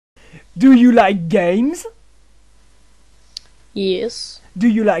Do you like games? Yes. Do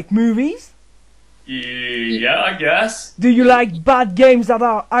you like movies? Yeah, I guess. Do you like bad games that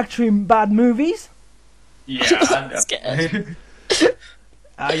are actually bad movies? Yeah, I'm Scared.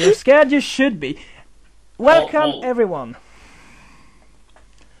 You're scared? You should be. Welcome, well. everyone.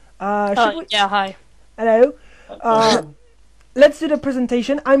 Should we... Yeah, hi. Hello. Let's do the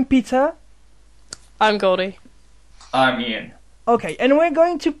presentation. I'm Peter. I'm Goldey. I'm Ian. Okay, and we're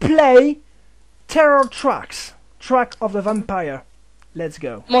going to play TRAX, Track of the Vampire. Let's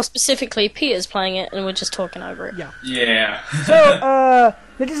go. More specifically, Peter's playing it, and we're just talking over it. Yeah. Yeah. So,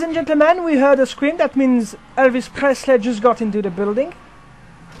 ladies and gentlemen, we heard a scream. That means Elvis Presley just got into the building.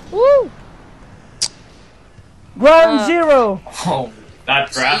 Woo! Ground Zero. Oh, that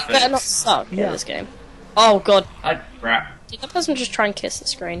graphics. You better not suck Yeah. in this game. Oh god. That Did that person just try and kiss the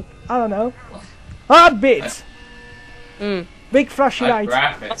screen? I don't know. Heartbeats. Hmm. Big flashy lights.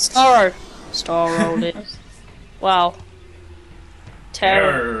 graphics. Starro. Starro it is. Wow.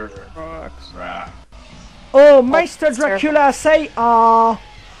 Terror. Rap. Oh, Meister that's Dracula, say ah.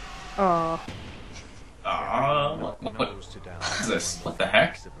 What is this? What the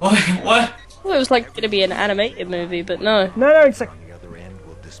heck? What? Well, it was like going to be an animated movie, but no. No, it's like... On the other end,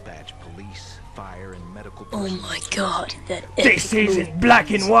 we'll dispatch police, fire, and medical Oh personnel my god, that This epic is movie. in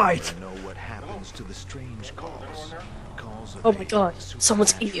black and white. to know what happens to the strange calls. Calls of Oh my a god,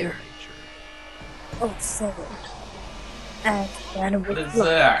 someone's supernatural ear. nature. Oh, someone. And animal What is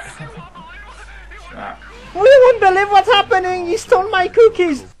that? Crap. We won't believe what's happening. He stole my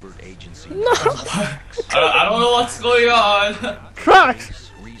cookies. Covert agency No! I don't know what's going on. Tracks.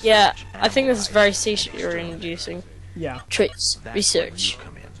 Yeah, I think this is very you're introducing. Yeah. Traits, research.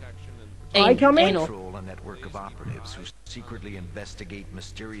 come in. I come in? Anal. Control a network of operatives who secretly investigate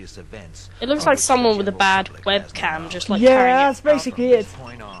mysterious events. It looks like someone with a bad webcam just like Yeah, carrying that's it. basically it.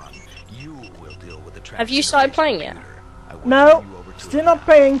 Point on, you will deal with the Have you started playing yet? I will No, turn you over to still not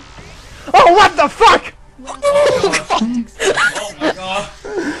paying. Oh, what the fuck? Oh my god.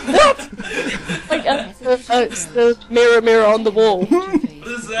 Like, it's the mirror on the wall. What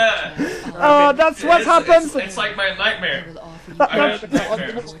is that? Oh, that's what happens. It's like my nightmare.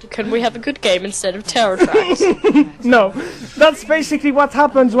 Can we have a good game instead of Terror Tracks? No, that's basically what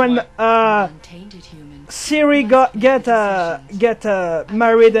happens when Siri get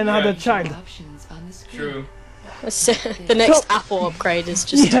married and had a child. True. The next Apple upgrade is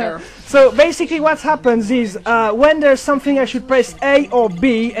just Terror. So basically, what happens is when there's something, I should press A or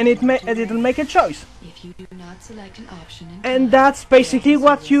B, and it'll make a choice. If you do not select an option And that's basically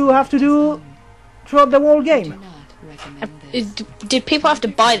what you have to do throughout the whole game. Did people have to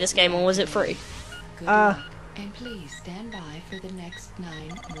buy this game or was it free? And please stand by for the next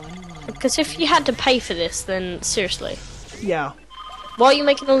 911. Because if you had to pay for this, then seriously. Yeah. Why are you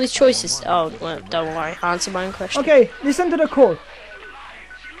making all these choices? Oh, well, don't worry. Answer my own question. Okay, listen to the call.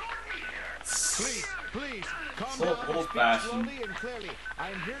 Please, calm So old-fashioned. slowly and clearly. I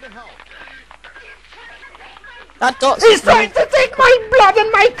am here to help. That dot's He's trying to take my blood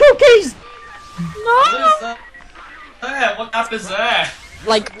and my cookies! What is that? Hey, what app is that?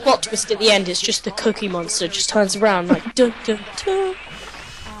 Like, plot twist at the end, it's just the cookie monster just turns around like dun dun dun.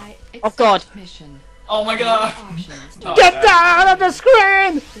 Oh god. Mission. Oh my god. Options. Get that out of the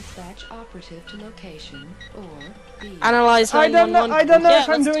screen! Dispatch operative to location or B. Analyze I don't know. 911. I don't know Yeah, if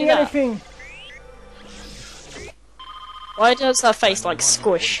I'm let's do doing that. anything. Why does that face like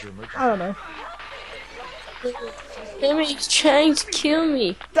squish? I don't know. He's trying to kill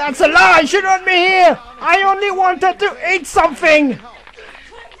me. That's a lie! She shouldn't be here! I only wanted to eat something!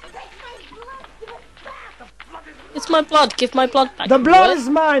 It's my blood. Give my blood back. The blood What? is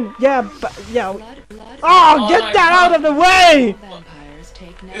mine! Yeah, but, yeah. Blood Oh, get my that God. out of the way! vampires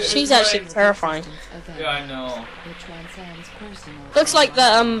take no She's actually terrifying. event Yeah, I know. that transcends personal. Looks like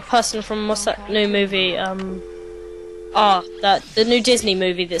that person from what's that new movie? The new Disney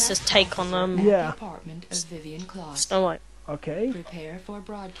movie that says take on Yeah. Apartment of Vivian Clark. Snow White. Okay. Prepare for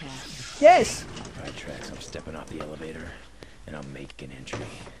broadcast. Yes. Alright, Trax, I'm stepping off the elevator, and I'm making entry.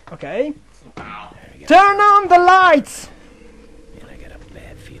 Okay. Wow. There we go. Turn on the lights! And I got a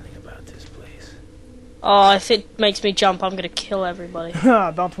bad feeling about this place. Oh, if it makes me jump, I'm gonna kill everybody.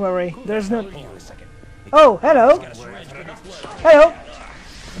 Don't worry. There's no... Hang on a second. Oh, hello. Hello.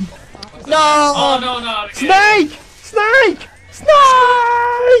 No! Oh no, no. Snake! Snake!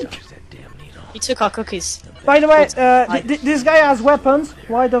 Snake! Use that damn needle. He took our cookies. By the way, this guy has weapons.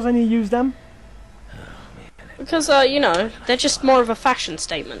 Why doesn't he use them? Because, you know, they're just more of a fashion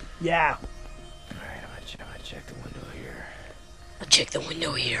statement. Yeah. Alright, I'm gonna check the window here. check the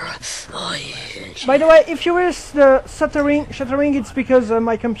window here. Oh, yeah. By the way, if you hear the shuttering, it's because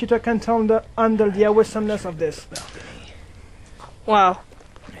my computer can't handle the awesomeness of this. Wow.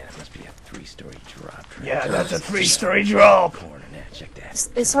 Man, that must be a 3-story drop. Yeah, that's a 3-story drop. Corner, now check that.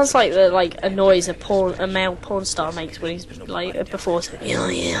 It sounds like a noise a male porn star makes when he's like before saying, yeah,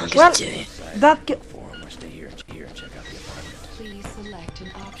 I'm gonna Well, do it. that Forum or stay here and check out the apartment. Please select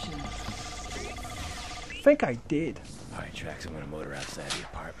an option. I think I did. Alright, Trax, I'm gonna motor outside the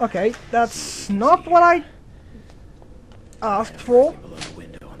apartment. Okay, that's not what I asked for. Below the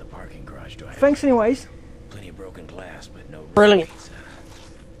window on the parking garage door. Thanks anyways. Plenty of broken glass, but no Brilliant.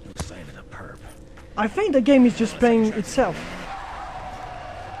 no sign of the perp. I think the game is just playing itself.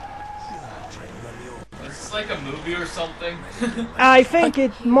 Is this like a movie or something? I think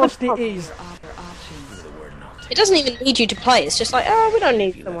it mostly is. Other options. It doesn't even need you to play. It's just like, oh, we don't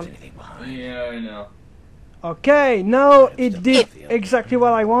need someone. Anything behind? Yeah, I know. Okay, now it did exactly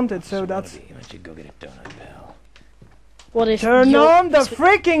what I wanted, so that's... Why don't you go get a donut, pal? What if Turn you're- on the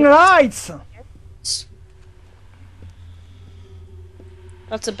freaking lights!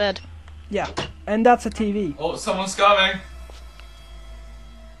 That's a bed. Yeah, and that's a TV. Oh, someone's coming.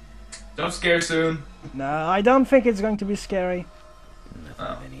 Don't scare soon. No, I don't think it's going to be scary.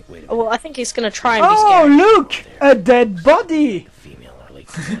 Wait a Oh, well, I think he's gonna try and be Oh, scary. look! A dead body! female or late.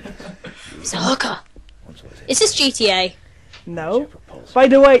 It's a hooker. Is this GTA? No. By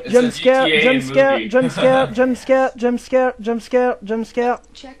the way, It's jump a scare, GTA jump scare, movie. jump scare, jump scare, jump scare, jump scare, jump scare.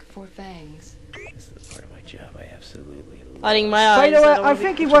 Check for fangs. This is the part of my job I absolutely love. Hiding my eyes. By the way, don't I wanna be-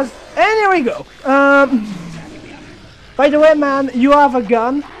 think it was... And here we go! By the way, man, you have a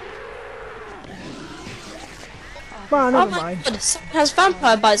gun. Well, Oh never my mind. god, someone has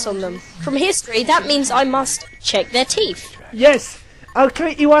vampire bites on them. From history, that means I must check their teeth. Yes,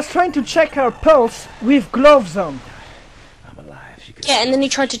 actually, he was trying to check her pulse with gloves on. I'm alive. She could Yeah, and then he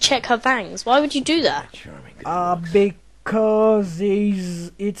tried to check her fangs. Why would you do that? charming. Good Because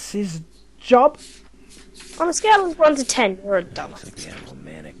it's his job. On a scale of 1 to 10, you're a dumbass. looks like we have a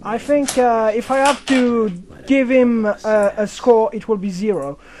manic. I think if I have to give him a score, it will be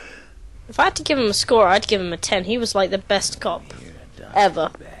 0. If I had to give him a score, I'd give him a 10. He was like the best cop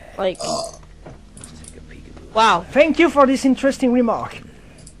ever. Like, wow, Thank you for this interesting remark.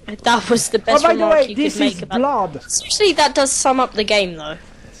 that was the Oh, best by the remark way, you this could make is about. blood. Seriously, that does sum up the game, though.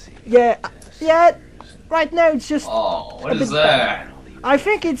 Yeah, yeah. Right now, it's just. Oh, what A is bit that? I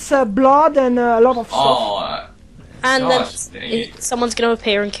think it's blood and a lot of stuff. Oh, And Gosh, then dang it. someone's gonna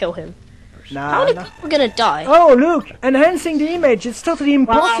appear and kill him. How Nah, many nah. people are gonna die? Oh, look, enhancing the image. It's totally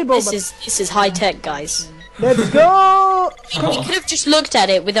Wow, impossible. this is high tech, guys. But let's go. We could have just looked at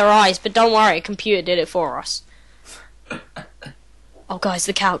it with our eyes, but don't worry, a computer did it for us. Oh, guys,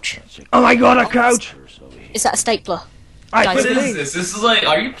 the couch. Oh my God, a couch. Is that a stapler? I Guys, what think it is is. this? This is like,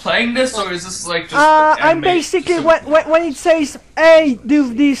 are you playing this or is this like just? I'm animation? basically when it says A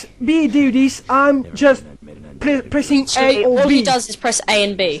do this, B do this, I'm just pressing A or All he B. does is press A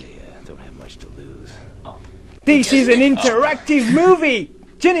and B. Don't have much to lose. This is an interactive movie.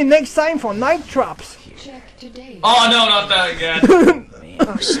 Tune in next time for Night Traps. Check today. Oh no, not that again.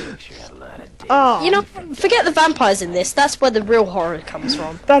 Oh, shit. Ah, You know, forget the vampires in this. That's where the real horror comes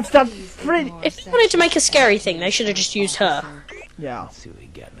from. that's pretty. If they wanted to make a scary thing, they should have just used her. Yeah. See what we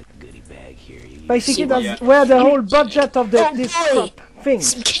got in the goodie bag here. You Basically, that's Yeah. where the whole budget of this Hey. thing.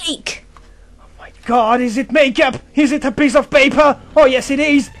 Some cake. God, is it makeup? Is it a piece of paper? Oh yes, it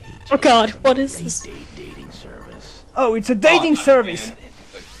is. Oh God, what is this? dating service. Oh, it's a dating service.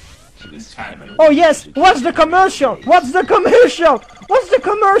 This time. Oh yes, what's the commercial? What's the commercial? What's the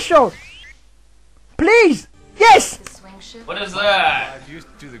commercial? Please, yes. The swing shift What is that? I've used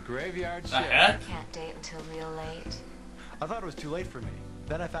to do the graveyard The shift. heck? can't date until real late. I thought it was too late for me.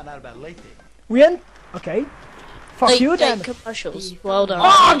 Then I found out about late date. We end. Okay. Fuck Late you date then. commercials. Well done.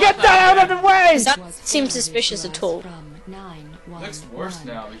 Oh, get that out of the way! Does that seem suspicious at all? From 911. Looks worse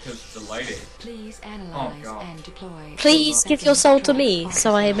now because of the lighting. Please analyze God. and deploy. Please give your soul to me,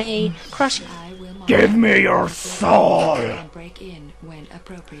 so I may crush it. I will Give me your soul. and break in when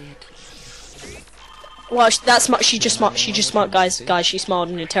appropriate. Well, that's smart. She just smart, guys. Guys, she smiled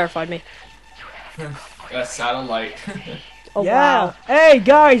and it terrified me. A satellite. Oh Yeah. wow. Hey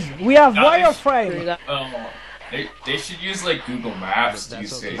guys, we have Nice. Screw wireframe. that. Oh, they should use like Google Maps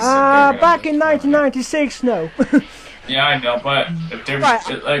these days. Back in 1996, no. Yeah, I know, but if they're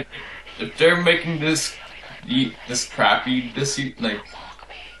Right. like, if they're making this crappy, like,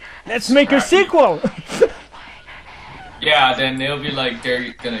 Let's make a sequel. yeah, then they'll be like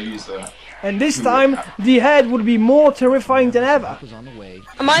they're gonna use the And this time, the head would be more terrifying than ever.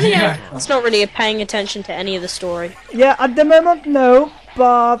 Am I the only one that's not really paying attention to any of the story? Yeah, at the moment, no,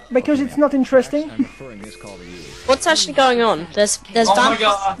 but because it's not interesting. What's actually going on? There's Oh my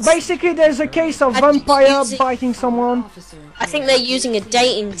god. Basically, there's a case of vampire biting someone. I think they're using a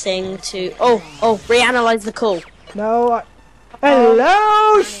dating thing to... Oh, reanalyze the call. No,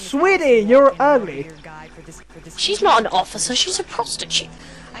 hello, sweetie, you're ugly. She's not an officer, she's a prostitute.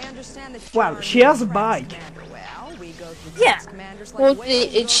 Well, she has a bike. Yeah. Well,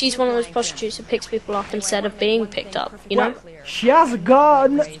 she's one of those prostitutes that picks people up instead of being picked up, you know? She has a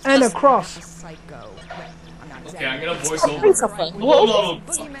gun and a cross. Okay, I'm gonna voice over.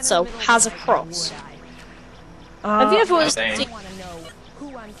 So, has a cross. Have you ever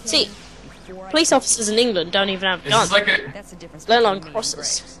see, police officers in England don't even have This guns, is like a. let alone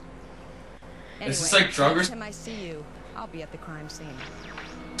crosses. This is like drug or I see you, I'll be at the crime scene.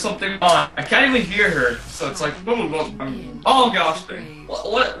 something on. I can't even hear her, so it's like. Oh gosh.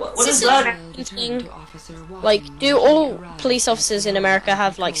 What is that? Thing? Like, do all police officers in America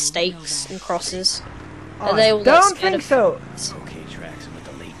have like stakes and crosses? Are they all I like, don't scared think of- so. Okay, TRAX, I'm at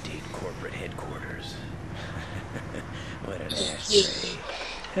the late date corporate headquarters. What an ass.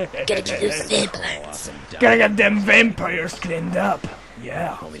 Yeah. Gotta get those vampires. Gotta get them vampires cleaned up.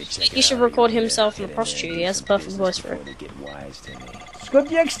 Yeah. He should record himself in a prostitute. He has a perfect voice for it. It's got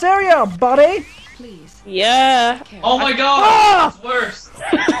the exterior, buddy. Please. Yeah. Oh my god! Ah! It's worse!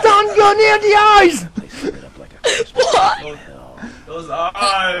 Don't go near the eyes. What? Those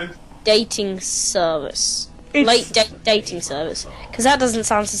eyes! Dating service. It's- Late dating service. Because that doesn't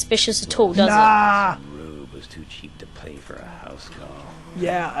sound suspicious at all, does Nah. Robe was too cheap to pay for a house call.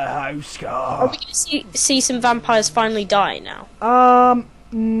 Yeah, a house it? Are car. we going to see some vampires finally die now?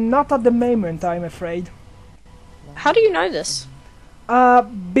 Not at the moment, I'm afraid. How do you know this?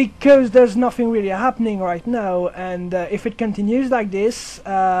 Because there's nothing really happening right now, and if it continues like this,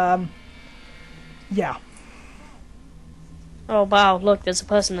 yeah. Oh wow, look, there's a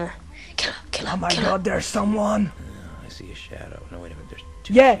person there. Kill Oh him, my kill him. god, there's someone. I see a shadow. No, wait a minute, there's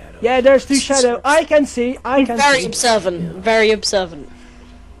two Yeah, shadows. yeah, there's two shadows. I can see, I can Very see. observant, very observant.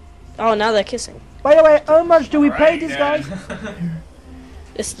 Oh, now they're kissing. By the way, how much do we pay these guys?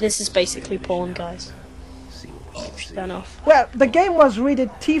 This is basically porn, guys. See what we can see. Turn off. Well, the game was rated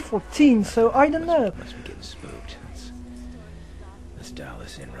T14, so I don't know. Must be getting spooked. Let's dial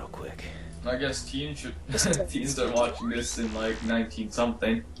this in real quick. I guess teens are watching this in like 19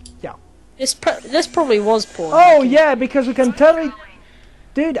 something. This probably was porn. Oh yeah, because we can totally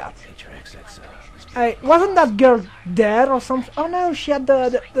do that. Hey, TRAX, that's Hey, wasn't that girl dead or something? Oh no, she had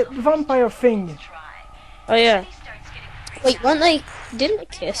the vampire thing. Oh yeah. Wait, weren't they? Didn't they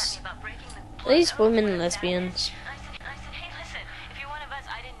kiss? Are these women lesbians?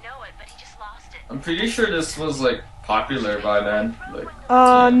 I'm pretty sure this was like popular by then. Like,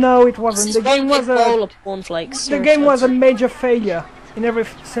 No, it This wasn't. is The game one was big bowl a of cornflakes. the game was a major failure in every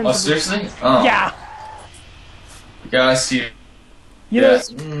sense. oh of the- seriously? Oh. Yeah. You guys see. You Yeah.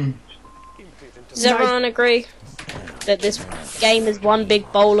 know, Does everyone agree that this game is one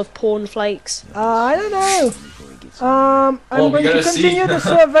big bowl of cornflakes? I don't know. I'm Well, we going to gotta see. continue the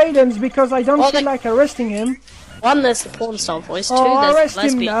surveillance because I don't Well, feel then- like arresting him. One, there's the porn star voice. Two, Oh, there's arrest the him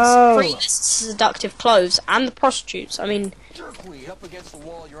lesbians. now. Three, there's seductive clothes and the prostitutes. I mean, Up against the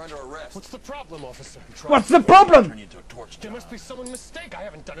wall, you're under arrest. What's the problem, officer? What's the problem? There must be someone mistake. I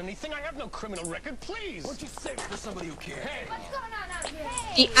haven't done anything. I have no criminal record. Please. What'd you say to somebody who cares?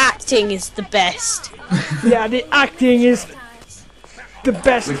 the acting is the best. Yeah, the acting is the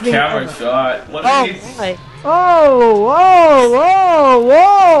best The thing camera ever. shot. What Oh, is it? my. Oh, whoa, whoa,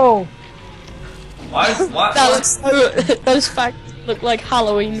 whoa! What? That looks so, those fangs look like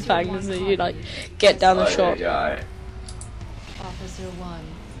Halloween fangs that you like get down the shot. Officer 1.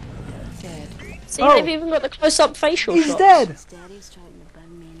 Dead. See, Oh. they've even got the close-up facial He's shots. dead.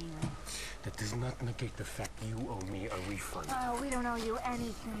 That does not negate the fact you owe me a refund. Oh, we don't owe you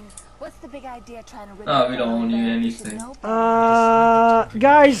anything. What's the big idea trying to rid Oh, we don't owe you anything.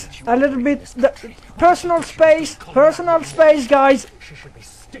 Guys, a little bit personal space, guys. She should be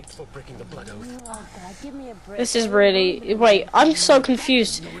staked for breaking the blood oath. Oh God, give me a break. This is really... Wait, I'm so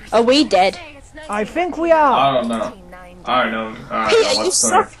confused. Are we dead? I think we are. I don't know. I don't know. I don't know Peter, you what's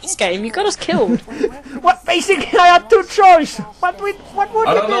going suck at this game. You got us killed. What? Basically, I had two choices. What would I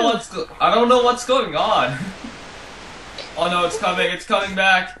you don't know do? I don't know what's going on. Oh no, it's coming. It's coming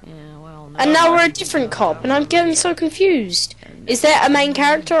back. And now we're a different cop, and I'm getting so confused. Is there a main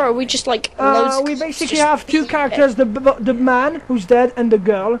character, or are we just like loads We of basically just- have two characters: the man who's dead and the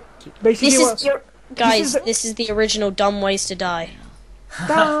girl. Basically, This is what- the, guys. is the- This is the original Dumb Ways to Die.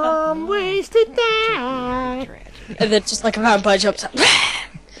 Time wasted time. And then just like a vampire jumps up.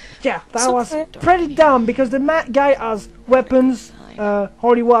 Yeah, that was pretty dumb because the guy has weapons,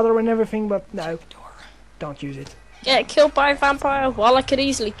 holy water and everything, but no, don't use it. Get killed by a vampire while I could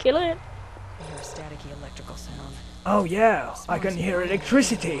easily kill it. I hear a staticky electrical sound. Oh yeah, I can hear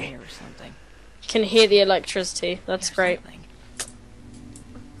electricity. Or something. Can hear the electricity. That's great.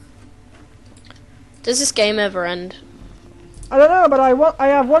 Does this game ever end? I don't know, but I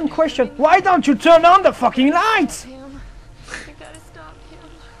have one question. Why don't you turn on the fucking lights?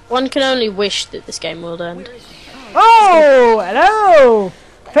 One can only wish that this game will end. Oh, hello!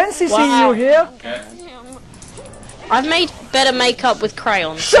 Fancy seeing you here. I've made better makeup with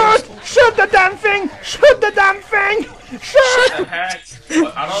crayons. Shoot! Shoot the damn thing! Shoot the damn thing! Shoot! I don't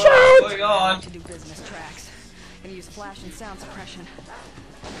know what's going on. To do business, TRAX. Gonna use flash and sound suppression.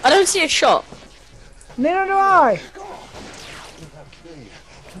 I don't see a shot. Neither do I.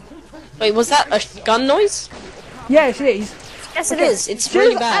 Wait, was that a gun noise? Yes, it is. Yes, it is. It's She's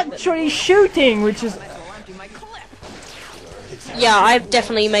really bad. actually shooting, which is... Yeah, I've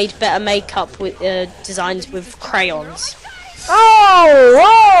definitely made better makeup with designs with crayons. Oh!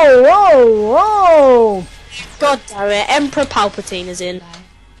 Whoa! Whoa! Whoa! God damn it, Emperor Palpatine is in.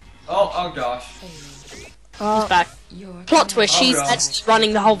 Oh gosh. He's back. Plot twist, she's actually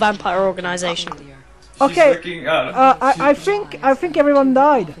running the whole vampire organization. Okay, Looking at, I think everyone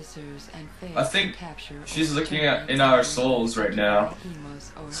died. I think she's looking at in our souls right now.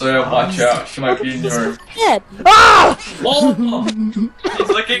 So yeah, watch out. She might be in your. Dead. Ah! Whoa! She's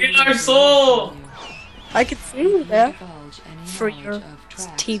looking in our soul. I can see you there for your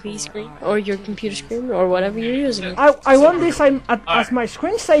TV screen or your computer screen or whatever you're using. I want this as my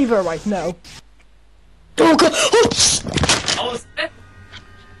screensaver right now. Oh god! That was it.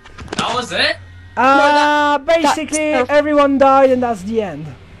 That was it. Basically everyone died and that's the end.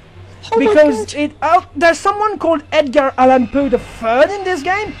 Because there's someone called Edgar Allan Poe the Third in this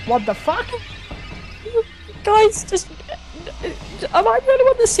game. What the fuck? Guys, just am I the only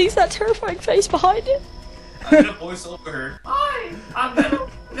one that sees that terrifying face behind it? I'm gonna voice over her. Hi, I'm Venom.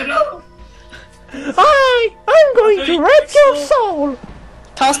 I'm going to wreck your soul.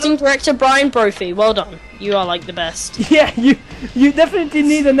 Casting director Brian Brophy, well done. You are like the best. Yeah, you definitely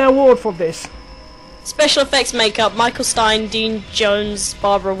need an award for this. Special effects makeup, Michael Stein, Dean Jones,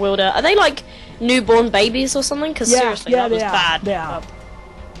 Barbara Wilder. Are they like newborn babies or something? Because seriously, that was bad. They are.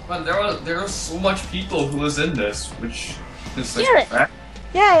 But there was so much people who was in this, which is like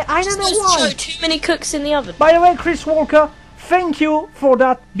Yeah, I don't know why. Too many cooks in the oven. By the way, Chris Walker, thank you for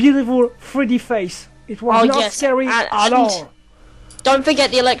that beautiful 3D face. It was not scary at all. Don't forget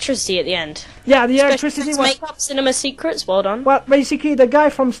the electricity at the end. Yeah, the electricity was... Makeup, cinema secrets, well done. Well, basically, the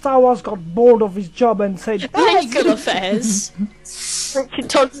guy from Star Wars got bored of his job and said... Legal affairs.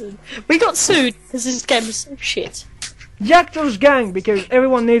 We got sued because this game was so shit. The actor's gang, because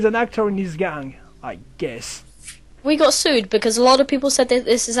everyone needs an actor in his gang, I guess. We got sued because a lot of people said that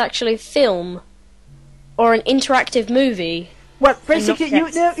this is actually a film. Or an interactive movie. Well, basically,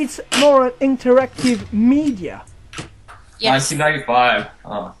 you know, it's more an interactive media. Yes. 1995.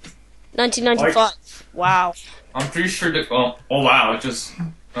 1995. Wow. I'm pretty sure that. Oh wow! It just.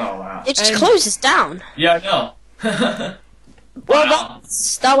 Oh wow. It just closes down. Yeah, I know. Well,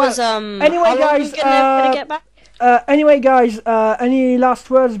 that was Anyway, how long guys. are we gonna get back? Anyway, guys. Any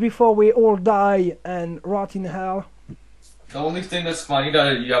last words before we all die and rot in hell? The only thing that's funny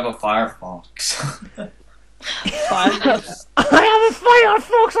that you have a Firefox. I have a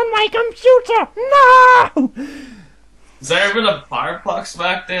Firefox on my computer. No. Is there even a Firefox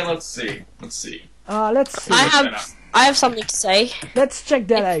back then? Let's see. Let's see. I have something to say. Let's check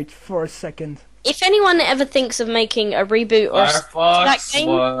that out for a second. If anyone ever thinks of making a reboot or that game,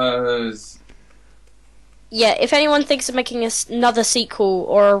 was. Yeah, if anyone thinks of making another sequel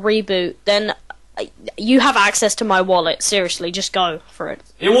or a reboot, then you have access to my wallet. Seriously, just go for it.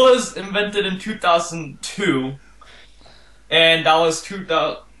 It was invented in 2002, and that was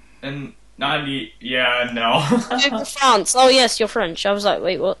 2090. Yeah, no. You're France. Oh yes, you're French. I was like,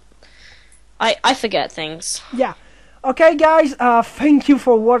 wait, what? I forget things. Yeah. Okay, guys. Thank you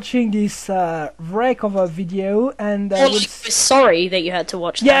for watching this wreck of a video, and we're sorry that you had to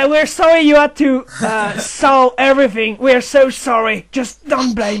watch that. Yeah, we're sorry you had to saw everything. We're so sorry. Just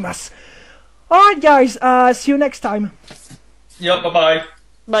don't blame us. All right, guys. See you next time. Yep. Bye-bye.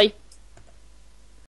 Bye.